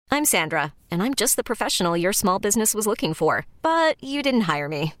I'm Sandra, and I'm just the professional your small business was looking for. But you didn't hire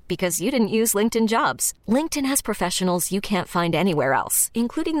me because you didn't use LinkedIn Jobs. LinkedIn has professionals you can't find anywhere else,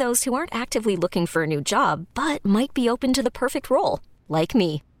 including those who aren't actively looking for a new job, but might be open to the perfect role, like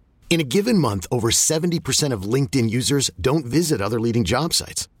me. In a given month, over 70% of LinkedIn users don't visit other leading job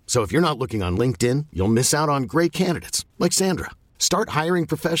sites. So if you're not looking on LinkedIn, you'll miss out on great candidates like Sandra. Start hiring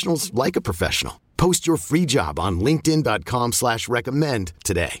professionals like a professional. Post your free job on linkedin.com/recommend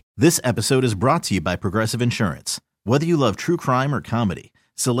today. This episode is brought to you by Progressive Insurance. Whether you love true crime or comedy,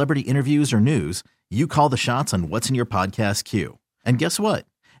 celebrity interviews or news, you call the shots on what's in your podcast queue. And guess what?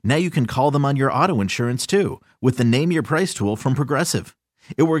 Now you can call them on your auto insurance too with the Name Your Price tool from Progressive.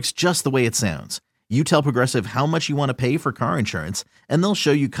 It works just the way it sounds. You tell Progressive how much you want to pay for car insurance, and they'll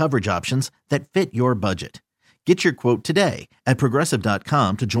show you coverage options that fit your budget. Get your quote today at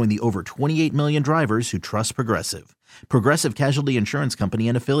Progressive.com to join the over 28 million drivers who trust Progressive. Progressive Casualty Insurance Company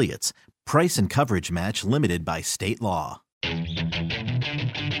and Affiliates. Price and coverage match limited by state law.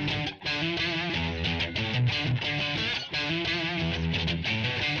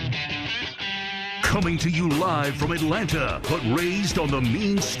 Coming to you live from Atlanta, but raised on the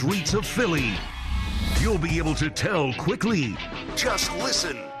mean streets of Philly. You'll be able to tell quickly. Just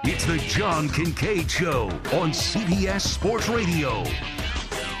listen. It's the John Kincade Show on CBS Sports Radio.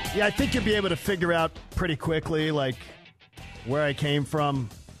 Yeah, I think you'll be able to figure out pretty quickly, like, where I came from,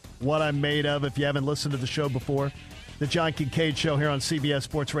 what I'm made of, if you haven't listened to the show before. The John Kincade Show here on CBS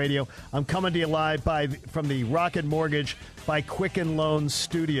Sports Radio. I'm coming to you live from the Rocket Mortgage by Quicken Loans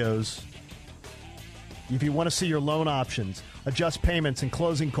Studios. If you want to see your loan options, adjust payments and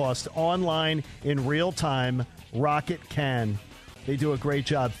closing costs online in real time, Rocket can. They do a great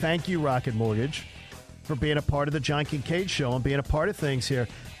job. Thank you, Rocket Mortgage, for being a part of the John Kincade Show and being a part of things here.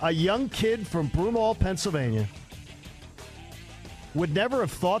 A young kid from Broomall, Pennsylvania, would never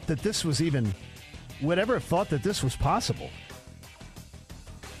have thought that this was possible.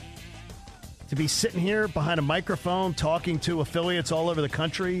 To be sitting here behind a microphone talking to affiliates all over the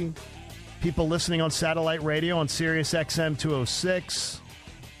country, people listening on satellite radio on Sirius XM 206,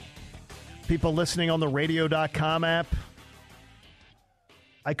 people listening on the radio.com app.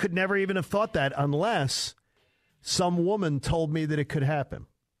 I could never even have thought that unless some woman told me that it could happen.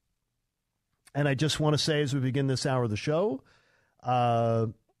 And I just want to say as we begin this hour of the show, I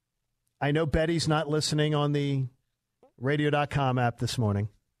know Betty's not listening on the radio.com app this morning.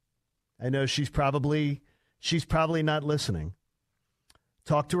 I know she's probably not listening.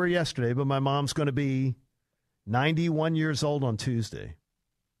 Talked to her yesterday, but my mom's going to be 91 years old on Tuesday.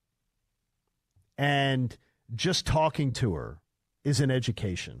 And just talking to her is an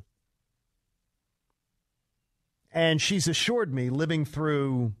education. And she's assured me, living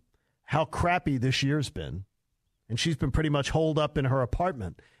through how crappy this year's been, and she's been pretty much holed up in her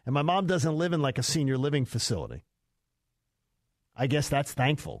apartment. And my mom doesn't live in like a senior living facility. I guess that's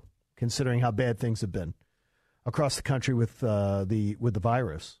thankful, considering how bad things have been across the country with the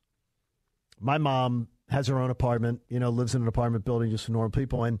virus. My mom has her own apartment, lives in an apartment building just for normal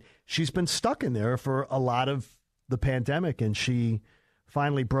people, and she's been stuck in there for a lot of the pandemic, and she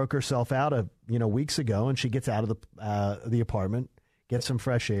finally broke herself out weeks ago, and she gets out of the apartment, gets some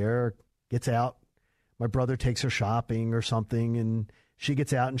fresh air, gets out. My brother takes her shopping or something, and she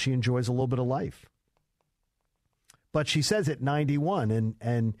gets out and she enjoys a little bit of life. But she says at 91,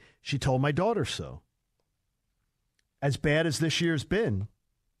 and she told my daughter so. As bad as this year's been,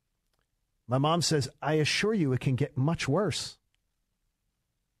 my mom says, I assure you it can get much worse.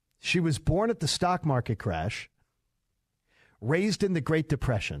 She was born at the stock market crash, raised in the Great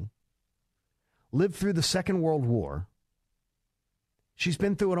Depression, lived through the Second World War. She's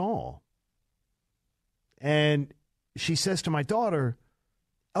been through it all. And she says to my daughter,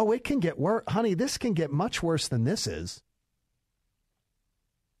 oh, it can get worse. Honey, this can get much worse than this is.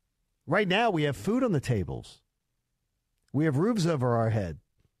 Right now, we have food on the tables. We have roofs over our head.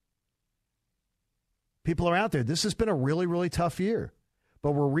 People are out there. This has been a really, really tough year.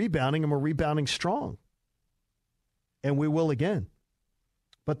 But we're rebounding, and we're rebounding strong. And we will again.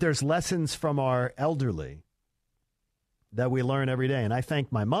 But there's lessons from our elderly that we learn every day. And I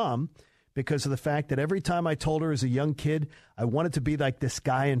thank my mom because of the fact that every time I told her as a young kid, I wanted to be like this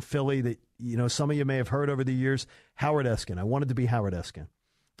guy in Philly that, some of you may have heard over the years, Howard Eskin. I wanted to be Howard Eskin.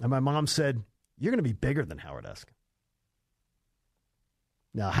 And my mom said, you're going to be bigger than Howard Eskin.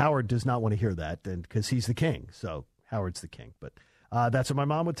 Now, Howard does not want to hear that because he's the king. So Howard's the king. But that's what my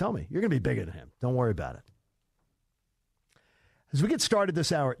mom would tell me. You're going to be bigger than him. Don't worry about it. As we get started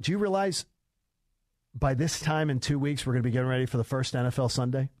this hour, do you realize by this time in 2 weeks, we're going to be getting ready for the first NFL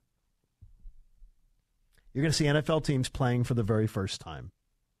Sunday? You're going to see NFL teams playing for the very first time.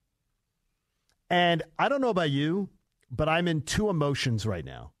 And I don't know about you, but I'm in two emotions right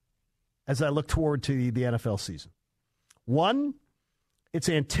now as I look toward to the NFL season. One, it's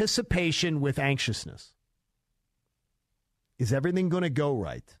anticipation with anxiousness. Is everything going to go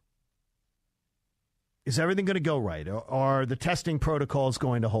right? Is everything going to go right? Are the testing protocols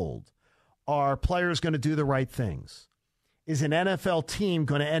going to hold? Are players going to do the right things? Is an NFL team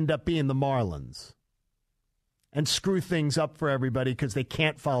going to end up being the Marlins and screw things up for everybody because they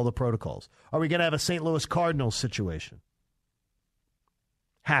can't follow the protocols? Are we going to have a St. Louis Cardinals situation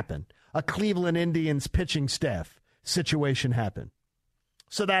happen? A Cleveland Indians pitching staff situation happen?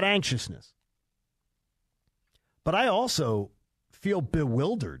 So that anxiousness. But I also feel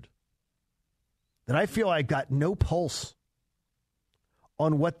bewildered that I feel I got no pulse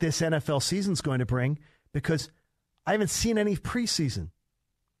on what this NFL season's going to bring because I haven't seen any preseason.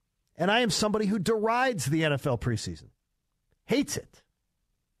 And I am somebody who derides the NFL preseason. Hates it.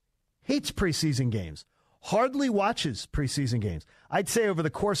 Hates preseason games. Hardly watches preseason games. I'd say over the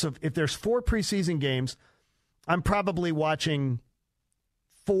course of, if there's 4 preseason games, I'm probably watching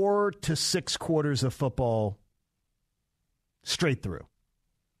 4 to 6 quarters of football straight through.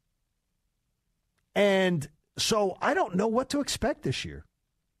 And so I don't know what to expect this year.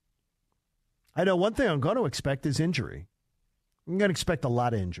 I know one thing I'm going to expect is injury. I'm going to expect a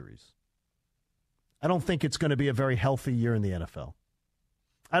lot of injuries. I don't think it's going to be a very healthy year in the NFL.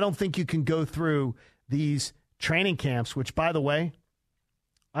 I don't think you can go through these training camps, which, by the way,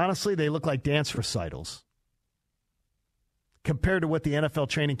 honestly, they look like dance recitals compared to what the NFL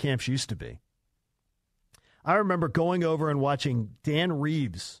training camps used to be. I remember going over and watching Dan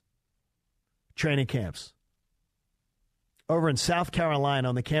Reeves' training camps over in South Carolina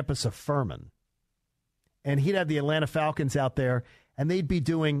on the campus of Furman. And he'd have the Atlanta Falcons out there, and they'd be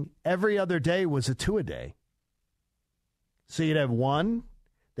doing every other day was a 2-a-day. So you'd have 1,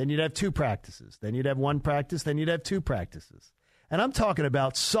 then you'd have 2 practices. Then you'd have 1 practice, then you'd have 2 practices. And I'm talking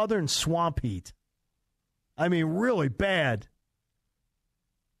about southern swamp heat. I mean, really bad.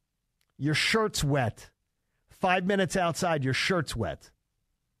 Your shirt's wet. 5 minutes outside, your shirt's wet.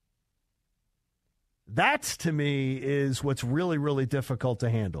 That, to me, is what's really, really difficult to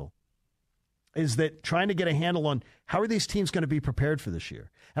handle, is that trying to get a handle on how are these teams going to be prepared for this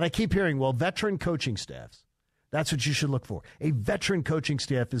year. And I keep hearing, well, veteran coaching staffs, that's what you should look for. A veteran coaching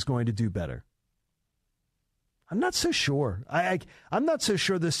staff is going to do better. I'm not so sure. I'm not so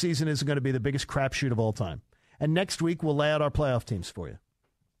sure this season isn't going to be the biggest crapshoot of all time. And next week, we'll lay out our playoff teams for you.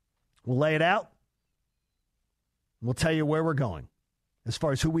 We'll lay it out. We'll tell you where we're going as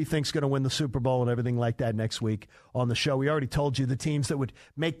far as who we think is going to win the Super Bowl and everything like that next week on the show. We already told you the teams that would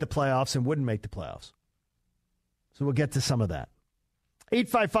make the playoffs and wouldn't make the playoffs. So we'll get to some of that.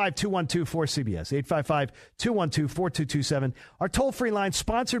 855-212-4CBS, 855-212-4227. Our toll-free line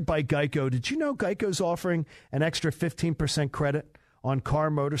sponsored by Geico. Did you know Geico's offering an extra 15% credit on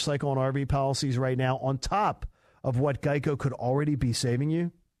car, motorcycle, and RV policies right now on top of what Geico could already be saving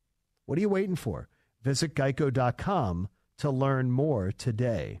you? What are you waiting for? Visit geico.com to learn more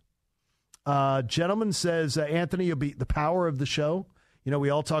today. Gentleman says, Anthony, you'll be the power of the show. You know, we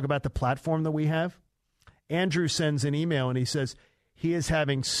all talk about the platform that we have. Andrew sends an email and he says he is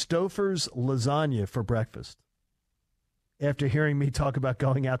having Stouffer's lasagna for breakfast after hearing me talk about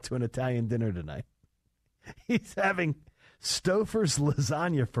going out to an Italian dinner tonight. He's having Stouffer's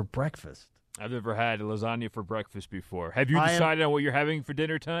lasagna for breakfast. I've never had lasagna for breakfast before. Have you decided on what you're having for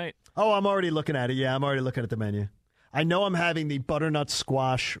dinner tonight? Oh, I'm already looking at it. Yeah, I'm already looking at the menu. I know I'm having the butternut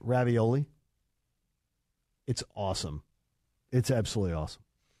squash ravioli. It's awesome. It's absolutely awesome.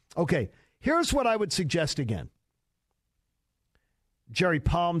 Okay, here's what I would suggest again. Jerry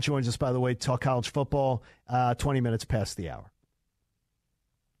Palm joins us, by the way, to talk college football, 20 minutes past the hour.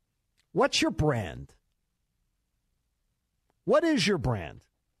 What's your brand? What is your brand?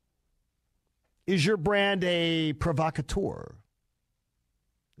 Is your brand a provocateur?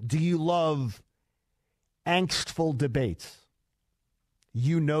 Do you love angstful debates?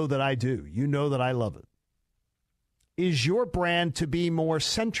 You know that I do. You know that I love it. Is your brand to be more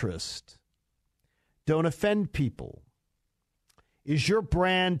centrist? Don't offend people. Is your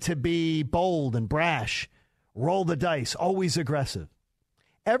brand to be bold and brash? Roll the dice, always aggressive?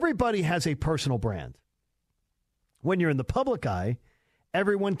 Everybody has a personal brand. When you're in the public eye,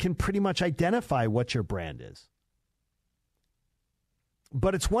 everyone can pretty much identify what your brand is.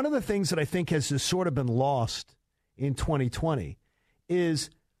 But it's one of the things that I think has just sort of been lost in 2020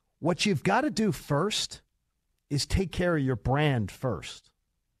 is what you've got to do first is take care of your brand first.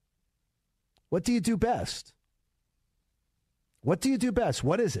 What do you do best? What do you do best?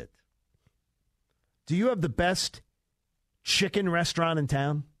 What is it? Do you have the best chicken restaurant in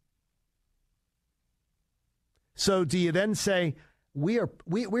town? So do you then say, we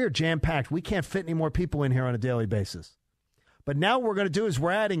are jam-packed. We can't fit any more people in here on a daily basis. But now what we're going to do is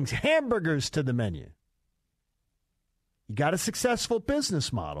we're adding hamburgers to the menu. You got a successful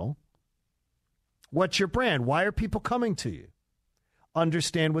business model. What's your brand? Why are people coming to you?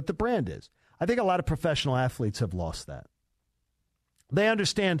 Understand what the brand is. I think a lot of professional athletes have lost that. They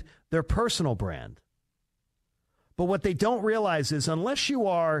understand their personal brand. But what they don't realize is unless you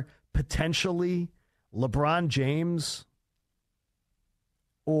are potentially LeBron James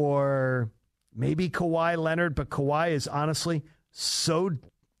or maybe Kawhi Leonard, but Kawhi is honestly so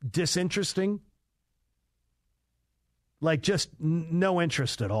disinteresting. Like just no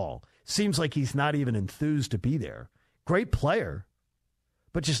interest at all. Seems like he's not even enthused to be there. Great player,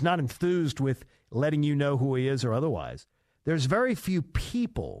 but just not enthused with letting you know who he is or otherwise. There's very few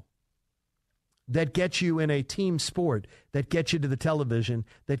people that get you in a team sport, that get you to the television,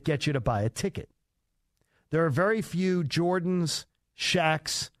 that get you to buy a ticket. There are very few Jordans,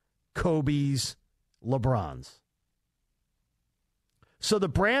 Shaqs, Kobe's, LeBrons. So the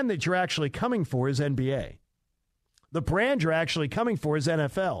brand that you're actually coming for is NBA. The brand you're actually coming for is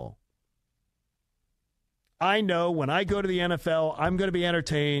NFL. I know when I go to the NFL, I'm going to be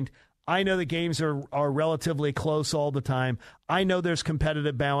entertained. I know the games are relatively close all the time. I know there's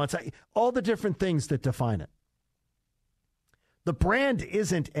competitive balance. All the different things that define it. The brand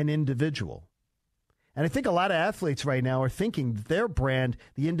isn't an individual. And I think a lot of athletes right now are thinking their brand,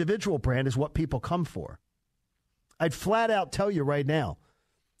 the individual brand, is what people come for. I'd flat out tell you right now,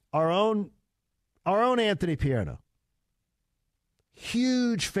 our own Anthony Pierno,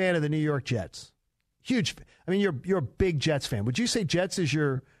 huge fan of the New York Jets. Huge. I mean, you're a big Jets fan. Would you say Jets is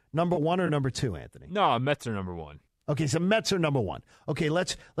your number one or number two, Anthony? No, Mets are number one. Okay, so Mets are number one. Okay,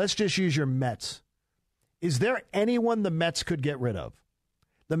 let's just use your Mets. Is there anyone the Mets could get rid of?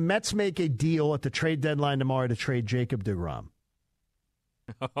 The Mets make a deal at the trade deadline tomorrow to trade Jacob deGrom.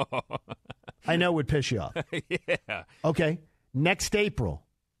 I know it would piss you off. Yeah. Okay, next April.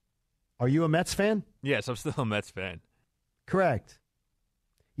 Are you a Mets fan? Yes, I'm still a Mets fan. Correct.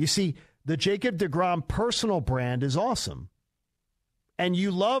 You see, the Jacob deGrom personal brand is awesome. And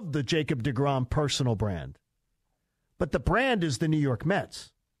you love the Jacob deGrom personal brand. But the brand is the New York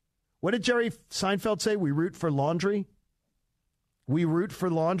Mets. What did Jerry Seinfeld say? We root for laundry? We root for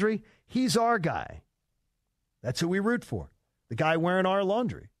laundry? He's our guy. That's who we root for. The guy wearing our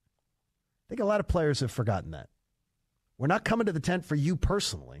laundry. I think a lot of players have forgotten that. We're not coming to the tent for you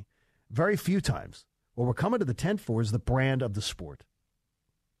personally. Very few times. What we're coming to the tent for is the brand of the sport.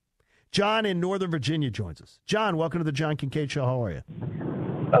 John in Northern Virginia joins us. John, welcome to the John Kincade Show. How are you?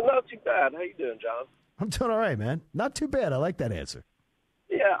 Not too bad. How you doing, John? I'm doing all right, man. Not too bad. I like that answer.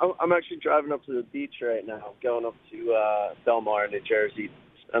 Yeah, I'm actually driving up to the beach right now, going up to Belmar, New Jersey,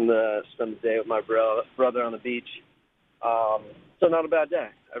 spend the day with my brother on the beach. So not a bad day.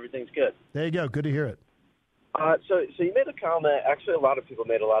 Everything's good. There you go. Good to hear it. So you made a comment. Actually, a lot of people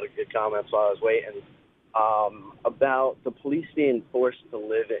made a lot of good comments while I was waiting about the police being forced to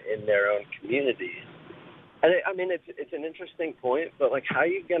live in their own communities. And I mean, it's an interesting point, but like, how are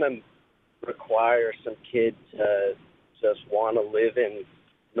you going to require some kid to just want to live in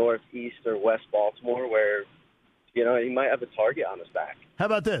Northeast or West Baltimore where, you know, he might have a target on his back? How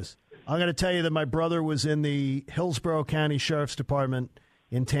about this? I'm going to tell you that my brother was in the Hillsborough County Sheriff's Department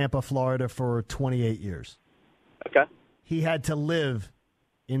in Tampa, Florida for 28 years. Okay. He had to live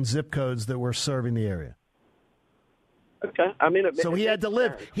in zip codes that were serving the area. Okay. I mean, so he had to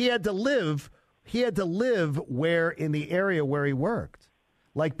live. He had to live where in the area where he worked,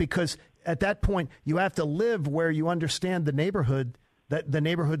 like, because at that point you have to live where you understand the neighborhood, the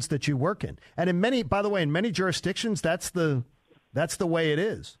neighborhoods that you work in. And in many, by the way, in many jurisdictions, that's the way it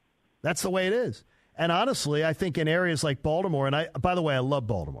is. That's the way it is. And honestly, I think in areas like Baltimore, and by the way, I love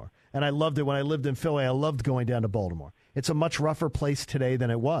Baltimore, and I loved it when I lived in Philly. I loved going down to Baltimore. It's a much rougher place today than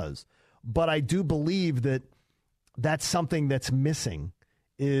it was, but I do believe that that's something that's missing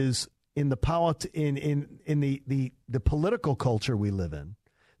is in the the political culture we live in.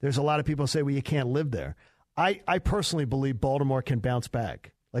 There's a lot of people say, well, you can't live there. I personally believe Baltimore can bounce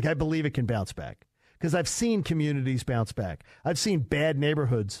back. Like, I believe it can bounce back because I've seen communities bounce back. I've seen bad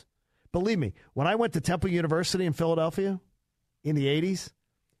neighborhoods. Believe me, when I went to Temple University in Philadelphia in the 80s,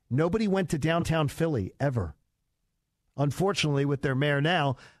 nobody went to downtown Philly ever. Unfortunately, with their mayor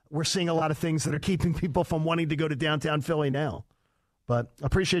now, we're seeing a lot of things that are keeping people from wanting to go to downtown Philly now. But I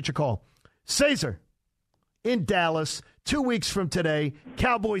appreciate your call. Caesar in Dallas, 2 weeks from today,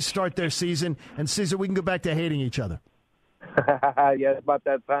 Cowboys start their season. And, Caesar, we can go back to hating each other. Yeah, it's about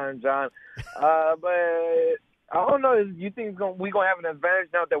that time, John. But I don't know. You think we're going to have an advantage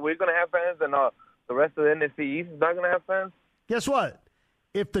now that we're going to have fans and the rest of the NFC East is not going to have fans? Guess what?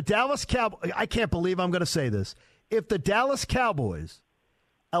 If the Dallas Cowboys, I can't believe I'm going to say this, if the Dallas Cowboys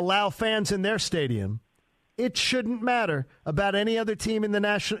allow fans in their stadium, it shouldn't matter about any other team in the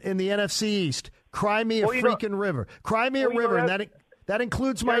NFC East. Cry me a freaking river. Cry me a river, and that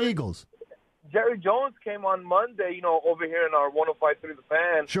includes my Eagles. Jerry Jones came on Monday, over here in our 105.3 The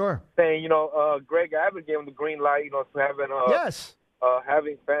Fan. Sure. Saying, Greg Abbott gave him the green light, to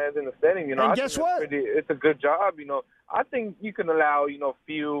having fans in the stadium. And guess what? It's a good job. I think you can allow,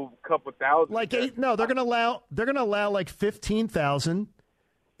 couple thousand. They're going to allow like 15,000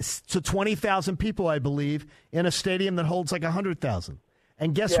 to 20,000 people, I believe, in a stadium that holds like 100,000.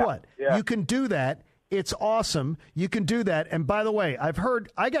 And guess what? Yeah. You can do that. It's awesome. You can do that. And by the way,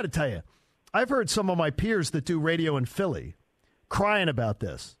 I got to tell you, I've heard some of my peers that do radio in Philly crying about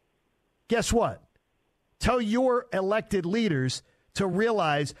this. Guess what? Tell your elected leaders to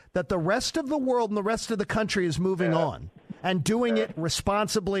realize that the rest of the world and the rest of the country is moving on and doing it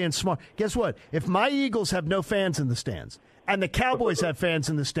responsibly and smart. Guess what? If my Eagles have no fans in the stands and the Cowboys have fans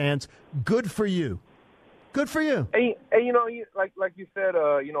in the stands, good for you. Good for you. And like you said,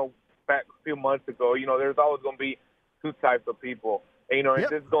 back a few months ago, there's always going to be two types of people. And, and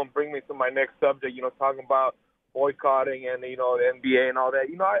this is going to bring me to my next subject, talking about boycotting and, the NBA and all that.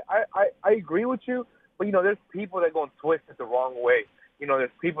 I agree with you, but, there's people that are going to twist it the wrong way. There's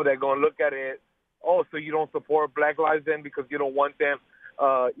people that are going to look at it, so you don't support Black Lives then because you don't want them,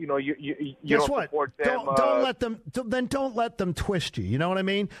 you Guess don't support them. Don't let them twist you. You know what I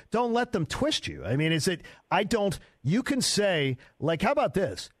mean? Don't let them twist you. I mean, you can say, like, how about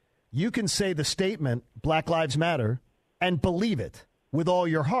this? You can say the statement, Black Lives Matter, and believe it with all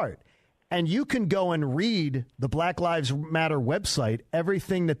your heart. And you can go and read the Black Lives Matter website,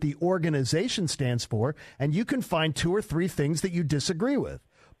 everything that the organization stands for, and you can find 2 or 3 things that you disagree with.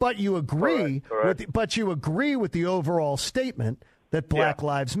 But you agree with the overall statement that Black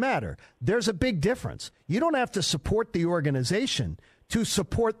Lives Matter. There's a big difference. You don't have to support the organization to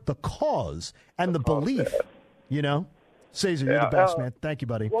support the cause and the belief, Cesar, you're the best, man. Thank you,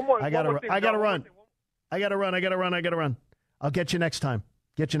 buddy. I got to run. I'll get you next time.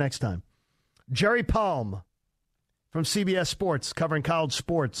 Jerry Palm from CBS Sports, covering college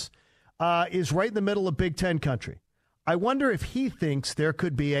sports, is right in the middle of Big Ten country. I wonder if he thinks there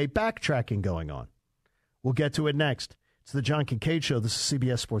could be a backtracking going on. We'll get to it next. It's the John Kincade Show. This is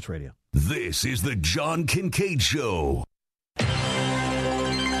CBS Sports Radio. This is the John Kincade Show.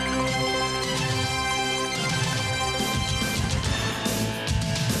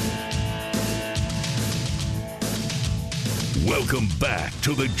 Welcome back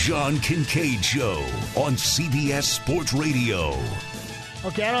to the John Kincade Show on CBS Sports Radio.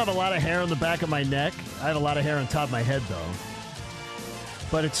 Okay, I don't have a lot of hair on the back of my neck. I have a lot of hair on top of my head, though.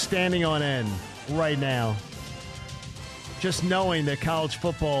 But it's standing on end right now. Just knowing that college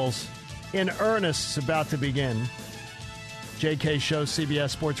football's in earnest is about to begin. JK Show,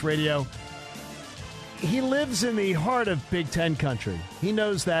 CBS Sports Radio. He lives in the heart of Big Ten country. He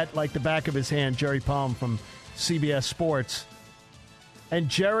knows that like the back of his hand, Jerry Palm from CBS Sports. And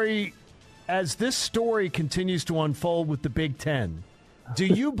Jerry, as this story continues to unfold with the Big Ten, do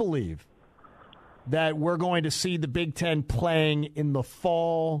you believe that we're going to see the Big Ten playing in the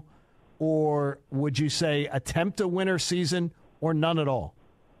fall, or would you say attempt a winter season, or none at all?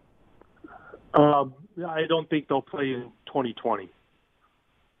 I don't think they'll play in 2020.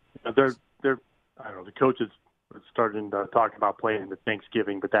 They're I don't know, the coaches are starting to talk about playing in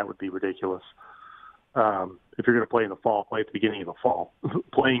Thanksgiving, but that would be ridiculous. If you're going to play in the fall, play at the beginning of the fall.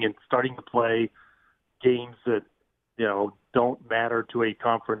 Playing and starting to play games that, don't matter to a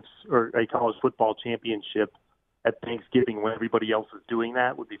conference or a college football championship at Thanksgiving when everybody else is doing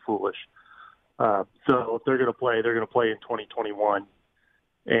that would be foolish. So if they're going to play in 2021.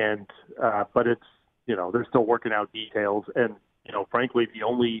 And but it's, they're still working out details. And, frankly, the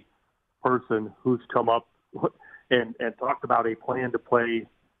only person who's come up and talked about a plan to play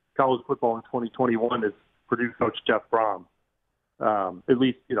college football in 2021 is Purdue coach Jeff Brom. At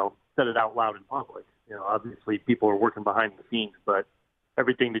least, said it out loud in public. Obviously people are working behind the scenes, but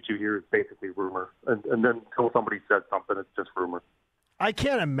everything that you hear is basically rumor. And then until somebody says something, it's just rumor. I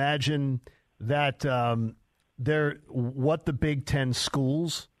can't imagine that what the Big Ten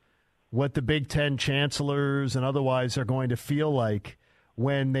schools, what the Big Ten chancellors and otherwise are going to feel like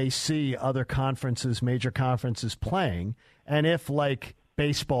when they see other conferences, major conferences playing. And if, like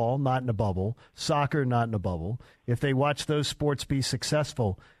baseball, not in a bubble, soccer, not in a bubble, if they watch those sports be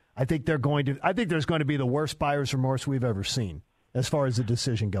successful, I think there's going to be the worst buyer's remorse we've ever seen as far as the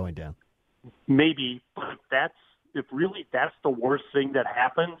decision going down. Maybe, but if that's the worst thing that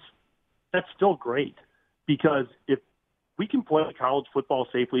happens, that's still great, because if we can play college football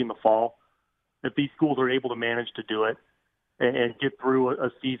safely in the fall, if these schools are able to manage to do it and get through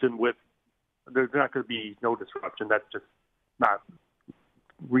a season with, there's not going to be no disruption. That's just not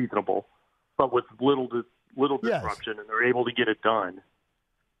reasonable. But with little disruption, and they're able to get it done,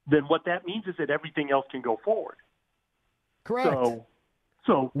 then what that means is that everything else can go forward. Correct.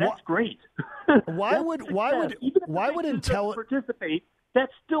 So that's great. Why would participate?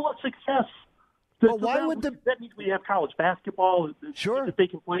 That's still a success. But why would that means we have college basketball? Sure, that they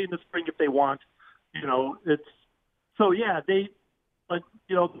can play in the spring if they want. They're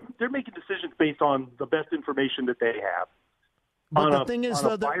making decisions based on the best information that they have. But the thing is,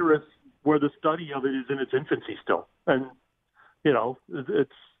 on a virus where the study of it is in its infancy still, and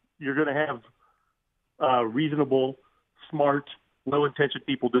you're going to have reasonable, smart, well-intentioned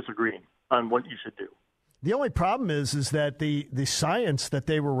people disagreeing on what you should do. The only problem is that the science that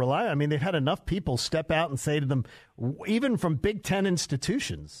they were relying on, I mean, they've had enough people step out and say to them, even from Big Ten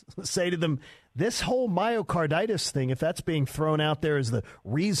institutions, say to them, this whole myocarditis thing, if that's being thrown out there as the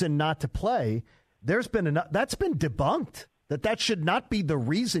reason not to play, that's been debunked, that should not be the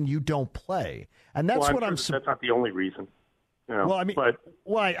reason you don't play. And that's that's not the only reason. Well, I mean,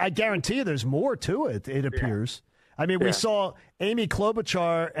 I guarantee you there's more to it, it appears. I mean, we saw Amy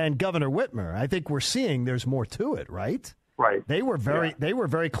Klobuchar and Governor Whitmer. I think we're seeing there's more to it, right? Right. They were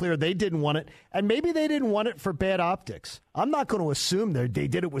very clear they didn't want it, and maybe they didn't want it for bad optics. I'm not going to assume they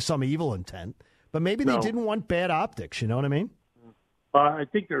did it with some evil intent, but maybe they didn't want bad optics. You know what I mean? I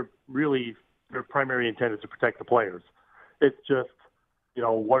think their primary intent is to protect the players. It's just,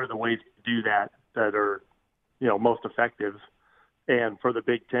 what are the ways to do that are, most effective? And for the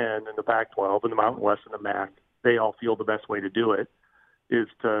Big Ten and the Pac-12 and the Mountain West and the MAC, they all feel the best way to do it is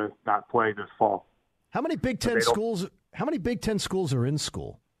to not play this fall. How many Big Ten schools? How many Big Ten schools are in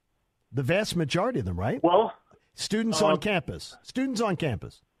school? The vast majority of them, right? Well, students on campus. Students on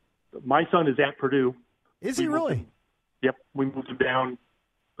campus. My son is at Purdue. Is he really? Yep, we moved him down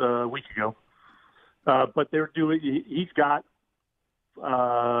a week ago. But they're doing. He's got,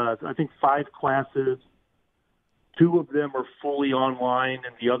 I think, 5 classes. 2 of them are fully online,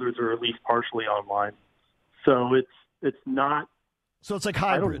 and the others are at least partially online. So it's not. So it's like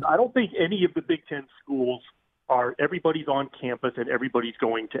hybrid. I don't think any of the Big Ten schools are. Everybody's on campus and everybody's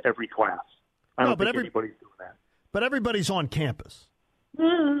going to every class. I don't think anybody's doing that. But everybody's on campus,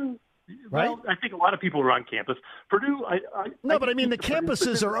 right? Well, I think a lot of people are on campus. Purdue. But I mean the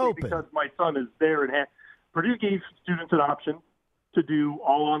campuses are open because my son is there, and Purdue gave students an option to do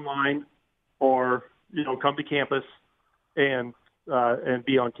all online or come to campus and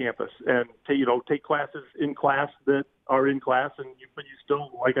be on campus and take classes in class that are in class, but you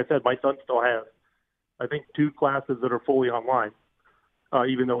still, like I said, my son still has, I think, 2 classes that are fully online,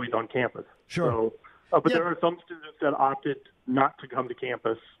 even though he's on campus. Sure. So, but there are some students that opted not to come to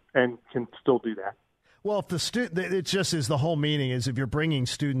campus and can still do that. Well, if it just is the whole meaning is if you're bringing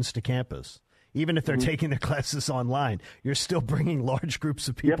students to campus, even if they're taking their classes online, you're still bringing large groups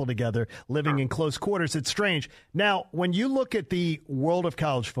of people together, living in close quarters. It's strange. Now, when you look at the world of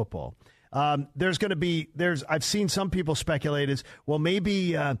college football, there's going to be I've seen some people speculate as well.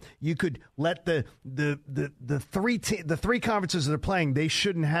 Maybe you could let the three conferences that are playing. They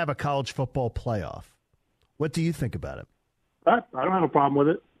shouldn't have a college football playoff. What do you think about it? I don't have a problem with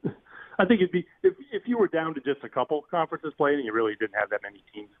it. I think it'd be if you were down to just a couple conferences playing and you really didn't have that many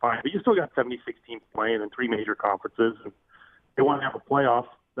teams, fine. But you still got 76 teams playing in 3 major conferences, and they want to have a playoff.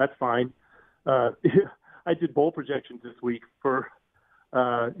 That's fine. I did bowl projections this week for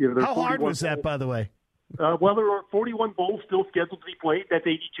how hard was that, by the way? Well, there are 41 bowls still scheduled to be played. That's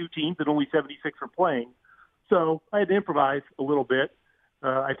 82 teams, and only 76 are playing. So I had to improvise a little bit.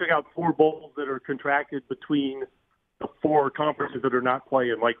 I took out 4 bowls that are contracted between the 4 conferences that are not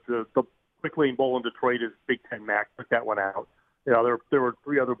playing, like the Quick Lane Bowl in Detroit is Big Ten MAC. Took that one out. There were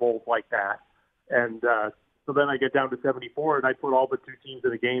 3 other bowls like that, and so then I get down to 74, and I put all but 2 teams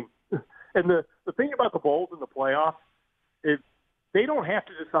in a game. And the thing about the bowls in the playoff is they don't have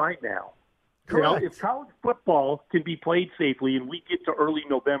to decide now. Correct. If college football can be played safely and we get to early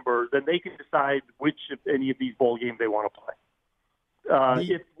November, then they can decide which, if any of these bowl games they want to play.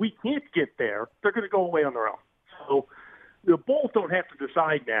 If we can't get there, they're going to go away on their own. So the bowls don't have to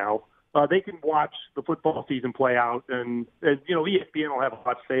decide now. They can watch the football season play out, and ESPN will have a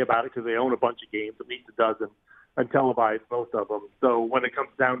lot to say about it because they own a bunch of games, at least a dozen, and televise most of them. So when it comes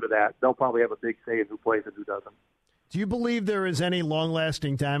down to that, they'll probably have a big say in who plays and who doesn't. Do you believe there is any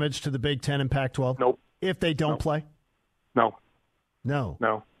long-lasting damage to the Big Ten and Pac-12? Nope. If they don't play? No. No.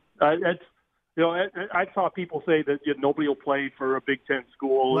 No. You know, I saw people say that nobody will play for a Big Ten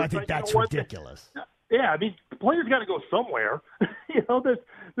school. Well, I think that's ridiculous. Yeah, I mean, the players got to go somewhere.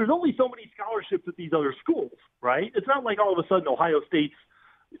 There's only so many scholarships at these other schools, right? It's not like all of a sudden Ohio State's,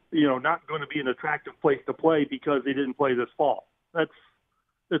 not going to be an attractive place to play because they didn't play this fall.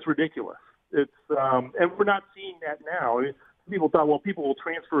 That's ridiculous. It's and we're not seeing that now. I mean, people thought, well, people will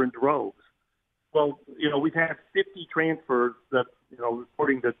transfer in droves. Well, we've had 50 transfers that,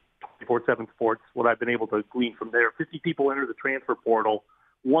 according to 24/7 Sports, what I've been able to glean from there, 50 people enter the transfer portal.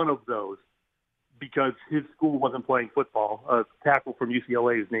 One of those, because his school wasn't playing football, a tackle from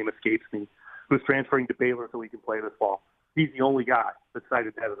UCLA, whose name escapes me, who's transferring to Baylor so he can play this fall. He's the only guy that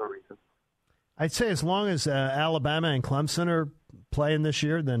cited that as a reason. I'd say as long as Alabama and Clemson are playing this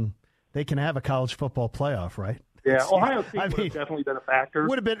year, then they can have a college football playoff, right? Yeah, Ohio State would have definitely been a factor.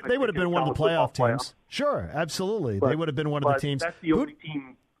 They would have been one of the playoff teams. Sure, absolutely. They would have been one of the teams. That's the only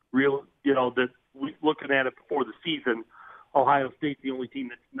team, that we looking at it before the season. Ohio State's the only team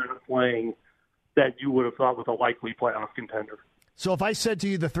that's not playing that you would have thought was a likely playoff contender. So if I said to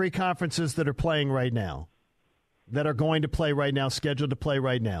you the three conferences that are playing right now, that are going to play right now, scheduled to play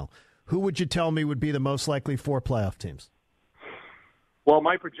right now, who would you tell me would be the most likely four playoff teams? Well,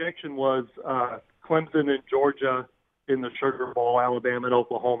 my projection was Clemson and Georgia in the Sugar Bowl, Alabama and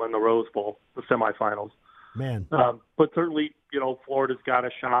Oklahoma in the Rose Bowl, the semifinals. Man. But certainly, Florida's got a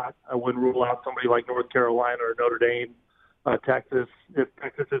shot. I wouldn't rule out somebody like North Carolina or Notre Dame. Texas, if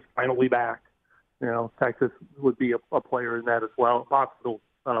Texas is finally back, Texas would be a player in that as well. Possible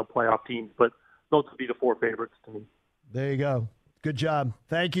playoff teams, but those would be the four favorites to me. There you go. Good job.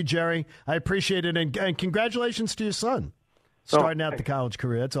 Thank you, Jerry. I appreciate it, and congratulations to your son starting out the college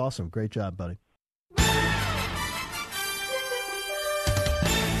career. That's awesome. Great job, buddy.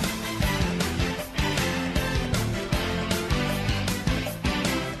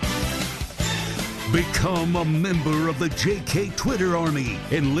 Become a member of the JK Twitter army.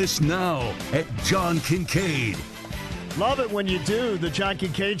 Enlist now at John Kincade. Love it when you do. The John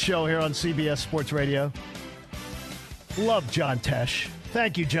Kincade Show here on CBS Sports Radio. Love John Tesh.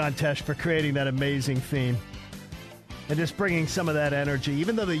 Thank you, John Tesh, for creating that amazing theme and just bringing some of that energy,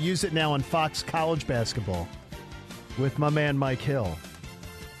 even though they use it now on Fox College Basketball with my man Mike Hill.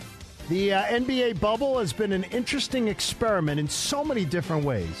 The NBA bubble has been an interesting experiment in so many different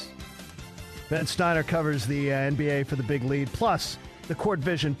ways. Ben Steiner covers the NBA for the Big Lead, plus the Court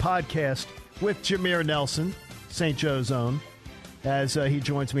Vision podcast with Jameer Nelson, St. Joe's own, as he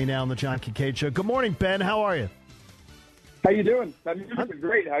joins me now on the John Kincade Show. Good morning, Ben. How are you? How you doing? I'm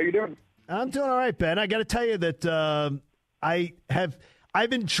great. How you doing? I'm doing all right, Ben. I got to tell you that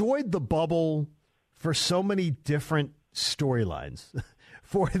I've enjoyed the bubble for so many different storylines.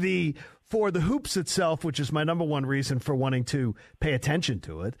 for the hoops itself, which is my number one reason for wanting to pay attention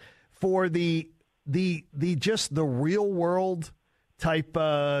to it. For the just the real world type,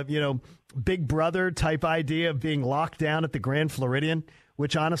 Big Brother type idea of being locked down at the Grand Floridian,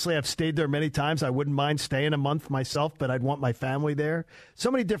 which honestly I've stayed there many times. I wouldn't mind staying a month myself, but I'd want my family there.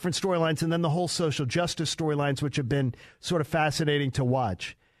 So many different storylines, and then the whole social justice storylines, which have been sort of fascinating to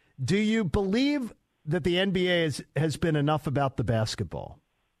watch. Do you believe that the NBA has been enough about the basketball?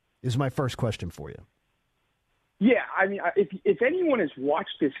 Is my first question for you. Yeah, I mean, if anyone has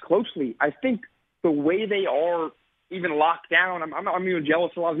watched this closely, I think the way they are even locked down, I'm even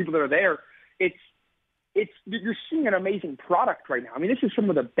jealous of a lot of people that are there. You're seeing an amazing product right now. I mean, this is some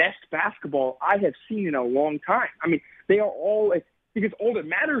of the best basketball I have seen in a long time. I mean, they are all because all that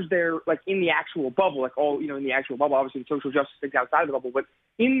matters there, like in the actual bubble, in the actual bubble, obviously the social justice things outside of the bubble, but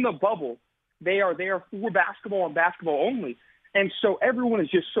in the bubble, they are there for basketball and basketball only. And so everyone is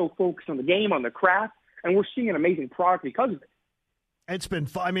just so focused on the game, on the craft. And we're seeing an amazing product because of it. It's been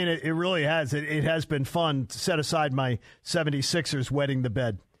fun. I mean, it really has. It has been fun to set aside my 76ers wetting the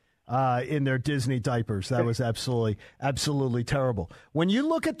bed in their Disney diapers. That was absolutely terrible. When you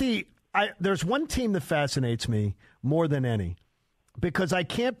look at there's one team that fascinates me more than any, because I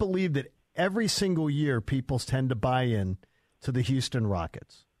can't believe that every single year people tend to buy in to the Houston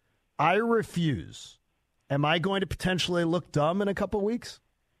Rockets. I refuse. Am I going to potentially look dumb in a couple weeks?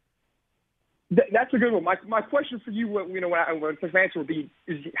 That's a good one. My question for you, when the answer would be,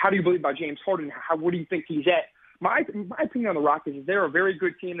 is how do you believe about James Harden? What do you think he's at? My opinion on the Rockets is they're a very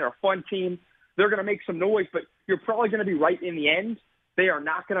good team. They're a fun team. They're going to make some noise, but you're probably going to be right in the end. They are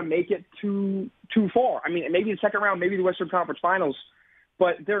not going to make it too far. I mean, maybe the second round, maybe the Western Conference Finals,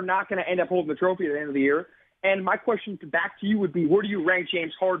 but they're not going to end up holding the trophy at the end of the year. And my question back to you would be, where do you rank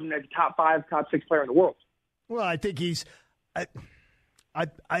James Harden as a top 5, top 6 player in the world? Well, I think he's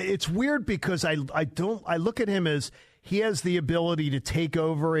it's weird because I look at him as he has the ability to take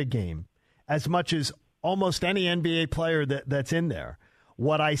over a game as much as almost any NBA player that's in there.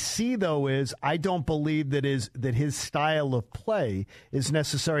 What I see, though, is I don't believe that his style of play is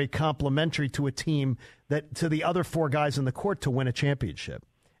necessarily complementary to a team to the other four guys in the court to win a championship.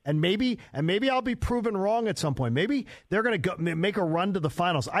 And maybe I'll be proven wrong at some point. Maybe they're going to make a run to the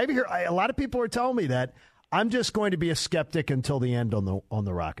finals. A lot of people are telling me that. I'm just going to be a skeptic until the end on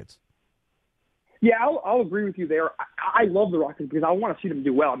the Rockets. Yeah, I'll agree with you there. I love the Rockets because I want to see them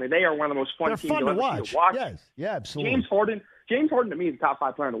do well. I mean, they are one of the most fun They're teams fun to watch. To watch. Yes, yeah, absolutely. James Harden to me is a top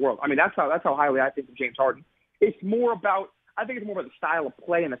 5 player in the world. I mean, that's how highly I think of James Harden. I think it's more about the style of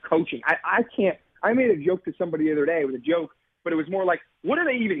play and the coaching. I made a joke to somebody the other day. It was a joke, but it was more like, what do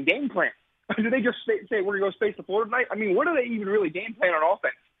they even game plan? Do they just say we're going to go space the floor tonight? I mean, what do they even really game plan on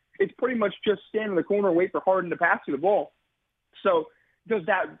offense? It's pretty much just stand in the corner and wait for Harden to pass you the ball. So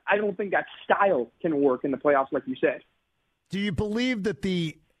I don't think that style can work in the playoffs, like you said. Do you believe that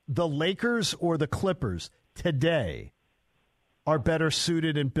the Lakers or the Clippers today are better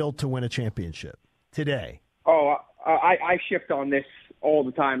suited and built to win a championship today? Oh, I shift on this all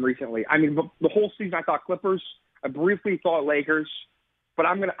the time recently. I mean, the whole season I thought Clippers. I briefly thought Lakers, but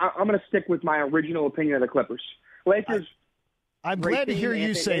I'm gonna stick with my original opinion of the Clippers. Lakers. I'm glad to hear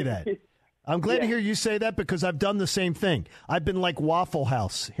you say that. I'm glad to hear you say that because I've done the same thing. I've been like Waffle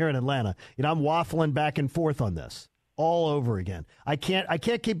House here in Atlanta. I'm waffling back and forth on this all over again. I can't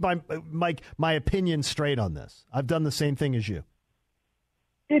keep my opinion straight on this. I've done the same thing as you.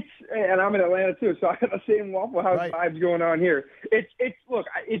 And I'm in Atlanta too, so I have the same Waffle House vibes going on here. Look,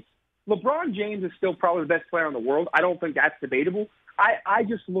 LeBron James is still probably the best player in the world. I don't think that's debatable. I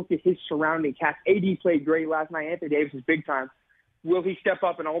just look at his surrounding cast. AD played great last night. Anthony Davis is big time. Will he step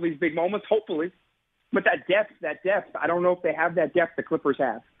up in all these big moments? Hopefully. But that depth, I don't know if they have that depth the Clippers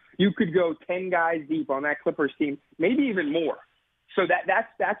have. You could go 10 guys deep on that Clippers team, maybe even more. So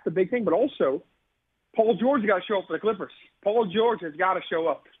that's the big thing. But also, Paul George has got to show up for the Clippers. Paul George has got to show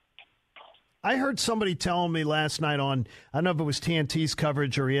up. I heard somebody telling me last night on, I don't know if it was TNT's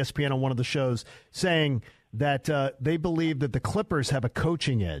coverage or ESPN on one of the shows, saying that they believe that the Clippers have a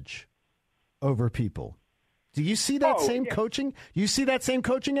coaching edge over people. Do you see that coaching? You see that same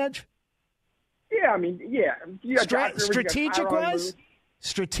coaching edge? Yeah, I mean, yeah. Strategic-wise?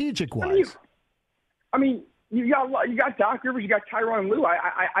 Strategic-wise. I mean, you got Doc Rivers, you got Tyronn Lue.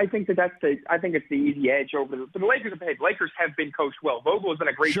 I think it's the easy edge over the Lakers. The Lakers have been coached well. Vogel has done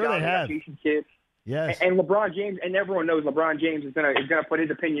a great job. They have. Jason Kidd. Yes. And LeBron James, and everyone knows LeBron James is gonna put his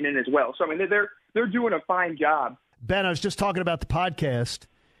opinion in as well. So I mean, they're doing a fine job. Ben, I was just talking about the podcast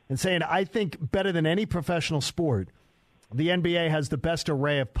and saying I think better than any professional sport, the NBA has the best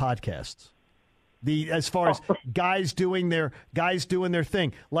array of podcasts. As far as guys doing their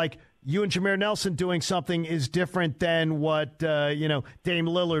thing, like you and Jameer Nelson doing something is different than what Dame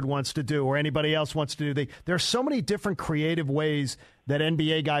Lillard wants to do or anybody else wants to do. There are so many different creative ways that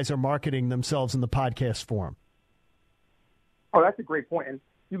NBA guys are marketing themselves in the podcast form. Oh, that's a great point. And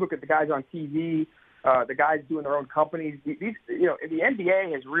you look at the guys on TV, the guys doing their own companies. The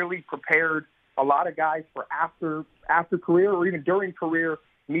NBA has really prepared a lot of guys for after career or even during career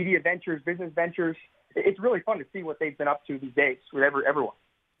media ventures, business ventures. It's really fun to see what they've been up to these days with everyone.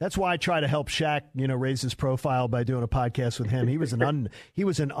 That's why I try to help Shaq, raise his profile by doing a podcast with him. He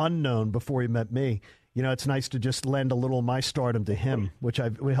was an unknown before he met me. It's nice to just lend a little of my stardom to him, which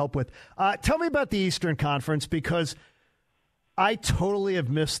we help with. Tell me about the Eastern Conference, because I totally have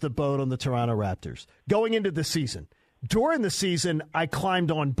missed the boat on the Toronto Raptors going into the season. During the season, I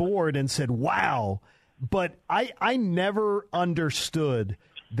climbed on board and said, wow, but I never understood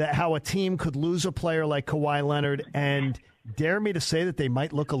that how a team could lose a player like Kawhi Leonard and dare me to say that they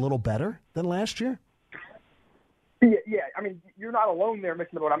might look a little better than last year. Yeah. I mean, you're not alone there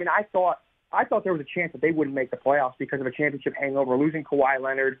missing the boat. I mean, I thought there was a chance that they wouldn't make the playoffs because of a championship hangover, losing Kawhi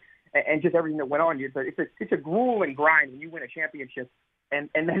Leonard, and just everything that went on. It's a grueling grind when you win a championship, and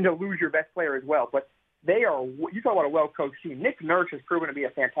then to lose your best player as well. But you talk about a well-coached team. Nick Nurse has proven to be a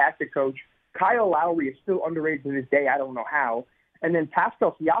fantastic coach. Kyle Lowry is still underrated to this day. I don't know how. And then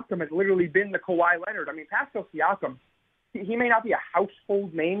Pascal Siakam has literally been the Kawhi Leonard. I mean, Pascal Siakam, he may not be a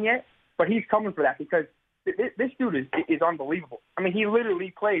household name yet, but he's coming for that because this dude is unbelievable. I mean, he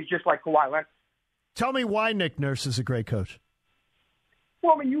literally plays just like Kawhi Leonard. Tell me why Nick Nurse is a great coach.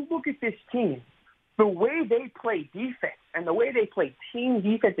 Well, I mean, you look at this team, the way they play defense and the way they play team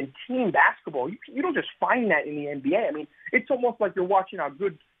defense and team basketball, you don't just find that in the NBA. I mean, it's almost like you're watching a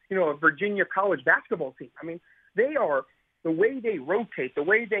good, a Virginia college basketball team. I mean, they are the way they rotate, the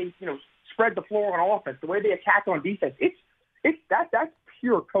way they, spread the floor on offense, the way they attack on defense. That's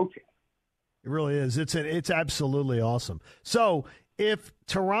pure coaching. It really is. It's absolutely awesome. So if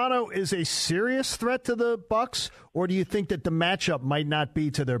Toronto is a serious threat to the Bucks, or do you think that the matchup might not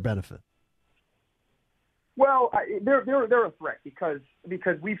be to their benefit? Well, they're a threat because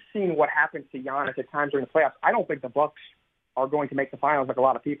we've seen what happens to Giannis at times during the playoffs. I don't think the Bucks are going to make the finals like a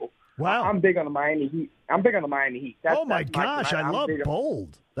lot of people. Wow. I'm big on the Miami Heat. That's my gosh, I love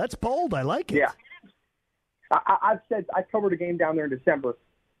bold. That's bold. I like it. Yeah. I covered a game down there in December.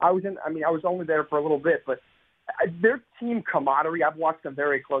 I was only there for a little bit, but their team camaraderie, I've watched them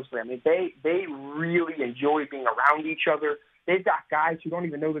very closely. I mean, they really enjoy being around each other. They've got guys who don't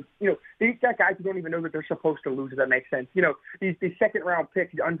even know that, they're supposed to lose, if that makes sense. These second-round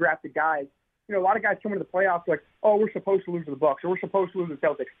picks, these undrafted guys, a lot of guys come into the playoffs like, oh, we're supposed to lose to the Bucks, or we're supposed to lose to the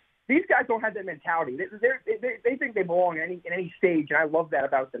Celtics. These guys don't have that mentality. They think they belong in any stage, and I love that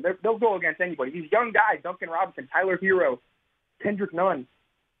about them. They'll go against anybody. These young guys, Duncan Robinson, Tyler Hero, Kendrick Nunn,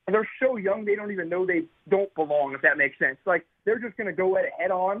 and they're so young they don't even know they don't belong, if that makes sense. Like, they're just going to go at it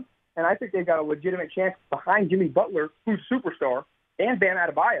head on, and I think they've got a legitimate chance behind Jimmy Butler, who's a superstar, and Bam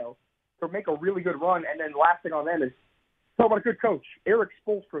Adebayo, to make a really good run. And then the last thing on them is, talk about a good coach. Eric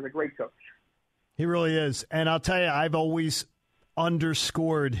Spoelstra is a great coach. He really is. And I'll tell you, I've always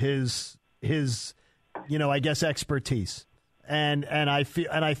underscored his expertise. And I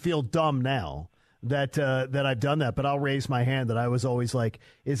feel dumb now that I've done that, but I'll raise my hand that I was always like,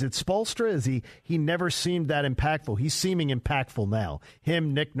 is it Spoelstra? He never seemed that impactful. He's seeming impactful now.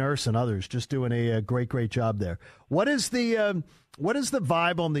 Him, Nick Nurse, and others just doing a great job there. What is the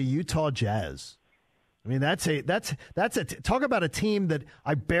vibe on the Utah Jazz? I mean, talk about a team that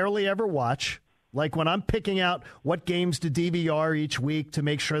I barely ever watch. Like when I'm picking out what games to DVR each week to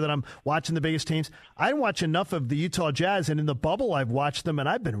make sure that I'm watching the biggest teams, I watch enough of the Utah Jazz, and in the bubble I've watched them, and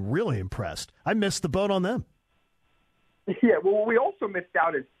I've been really impressed. I missed the boat on them. Yeah, well, what we also missed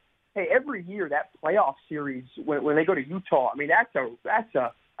out is, hey, every year that playoff series when they go to Utah, I mean that's a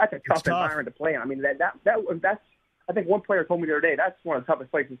tough environment to play in. I mean that's I think one player told me the other day that's one of the toughest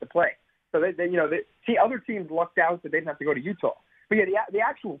places to play. So other teams lucked out that they didn't have to go to Utah. But yeah, the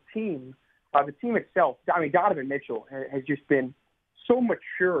actual team. The team itself, I mean, Donovan Mitchell has just been so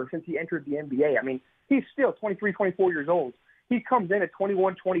mature since he entered the NBA. I mean, he's still 23, 24 years old. He comes in at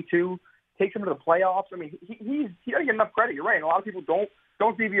 21, 22, takes him to the playoffs. I mean, he doesn't get enough credit. You're right. And a lot of people don't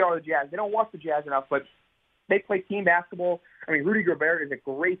DVR the Jazz. They don't watch the Jazz enough, but they play team basketball. I mean, Rudy Gobert is a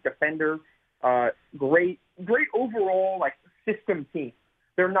great defender, great overall like system team.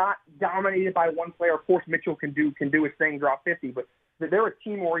 They're not dominated by one player. Of course, Mitchell can do his thing, drop 50, but they're a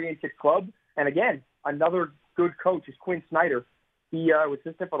team-oriented club. And again, another good coach is Quinn Snyder. He was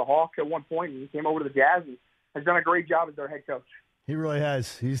assistant for the Hawks at one point, and he came over to the Jazz and has done a great job as their head coach. He really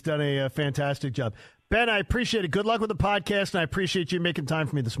has. He's done a fantastic job. Ben, I appreciate it. Good luck with the podcast, and I appreciate you making time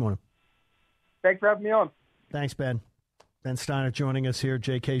for me this morning. Thanks for having me on. Thanks, Ben. Ben Steiner joining us here,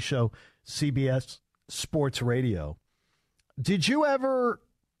 JK Show, CBS Sports Radio. Did you ever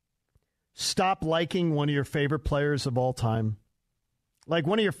stop liking one of your favorite players of all time? Like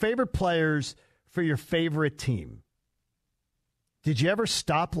one of your favorite players for your favorite team. Did you ever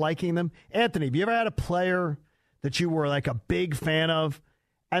stop liking them? Anthony, have you ever had a player that you were like a big fan of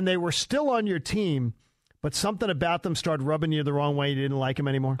and they were still on your team, but something about them started rubbing you the wrong way, you didn't like them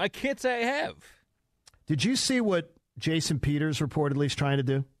anymore? I can't say I have. Did you see what Jason Peters reportedly is trying to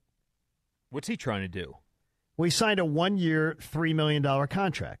do? What's he trying to do? Well, he signed a 1-year, $3 million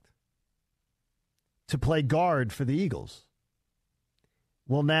contract to play guard for the Eagles.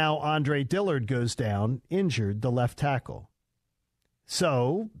 Well, now Andre Dillard goes down, injured, the left tackle.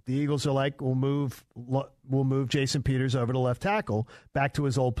 So the Eagles are like, we'll move Jason Peters over to left tackle, back to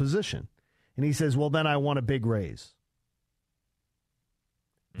his old position. And he says, well, then I want a big raise.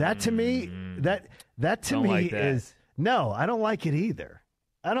 That to me, that to me is, no, I don't like it either.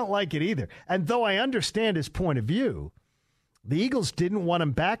 I don't like it either. And though I understand his point of view, the Eagles didn't want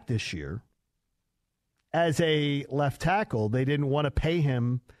him back this year. As a left tackle, they didn't want to pay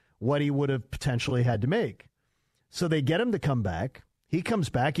him what he would have potentially had to make. So they get him to come back. He comes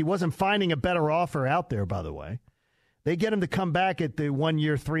back. He wasn't finding a better offer out there, by the way. They get him to come back at the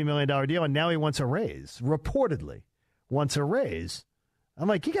 1-year, $3 million deal, and now he wants a raise. Reportedly wants a raise. I'm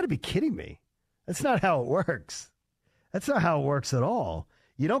like, you got to be kidding me. That's not how it works. That's not how it works at all.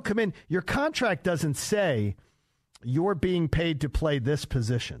 You don't come in. Your contract doesn't say you're being paid to play this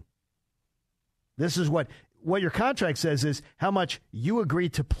position. This is what your contract says is how much you agree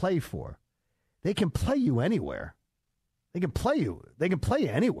to play for. They can play you anywhere. They can play you. They can play you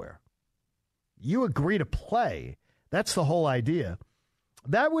anywhere. You agree to play. That's the whole idea.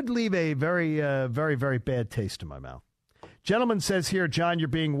 That would leave a very, very, very bad taste in my mouth. Gentleman says here, John, you're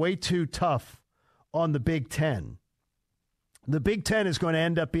being way too tough on the Big Ten. The Big Ten is going to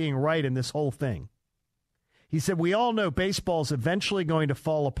end up being right in this whole thing. He said, we all know baseball is eventually going to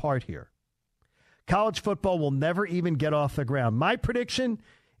fall apart here. College football will never even get off the ground. My prediction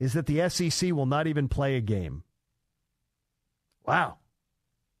is that the SEC will not even play a game. Wow.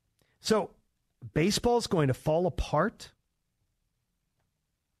 So baseball's going to fall apart?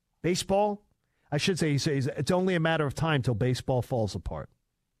 Baseball, I should say, he says it's only a matter of time till baseball falls apart.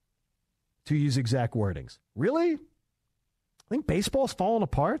 To use exact wordings. Really? I think baseball's falling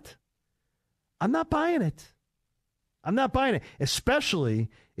apart? I'm not buying it. I'm not buying it, especially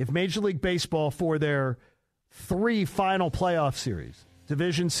if Major League Baseball, for their 3 final playoff series,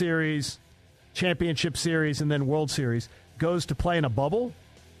 Division Series, Championship Series, and then World Series, goes to play in a bubble.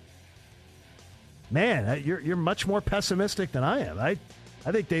 Man, you're much more pessimistic than I am. I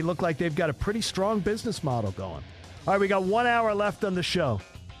think they look like they've got a pretty strong business model going. All right, we got 1 hour left on the show.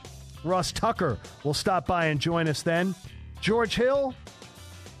 Ross Tucker will stop by and join us then. George Hill,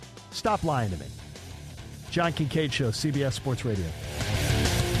 stop lying to me. John Kincade Show, CBS Sports Radio.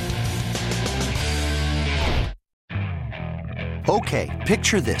 Okay,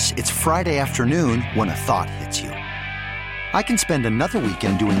 picture this. It's Friday afternoon when a thought hits you. I can spend another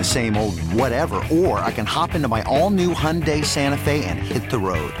weekend doing the same old whatever, or I can hop into my all-new Hyundai Santa Fe and hit the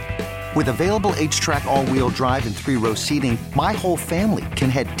road. With available H-Track all-wheel drive and 3-row seating, my whole family can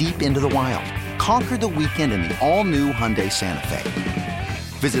head deep into the wild. Conquer the weekend in the all-new Hyundai Santa Fe.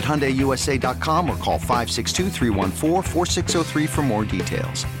 Visit HyundaiUSA.com or call 562-314-4603 for more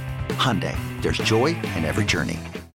details. Hyundai, there's joy in every journey.